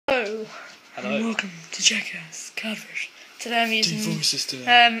Hello. And welcome to Jackass Catfish. Today I'm using M16,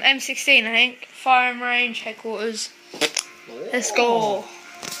 I think. Firing range, headquarters. Let's go.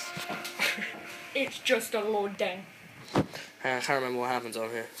 It's just a load down. I can't remember what happens on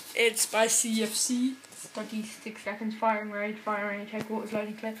here. It's by CFC. 36 seconds, firing range, headquarters,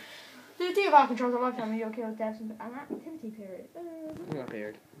 loading clip. The D of our controls are lifetime, your kills, deaths, and activity period. Not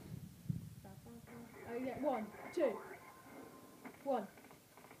period. Oh yeah, 1, 2. 1,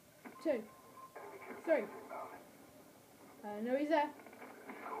 2, 3. No, he's there.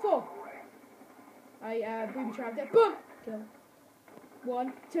 4. I booby trapped it. Boom! Kill.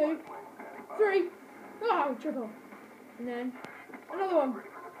 1, 2, 3. Oh, triple. And then another one.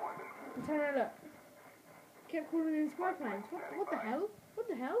 And turn around, look. Kept calling in spy planes. What the hell? What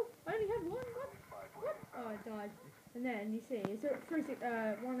the hell? I only had one. What? Oh, I died. And then you see, it's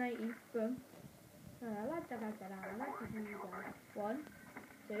at 180. Boom. 1,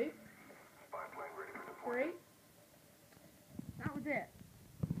 2, 3. That was it.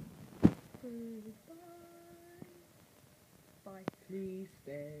 Bye. Bye. Please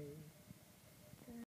stay.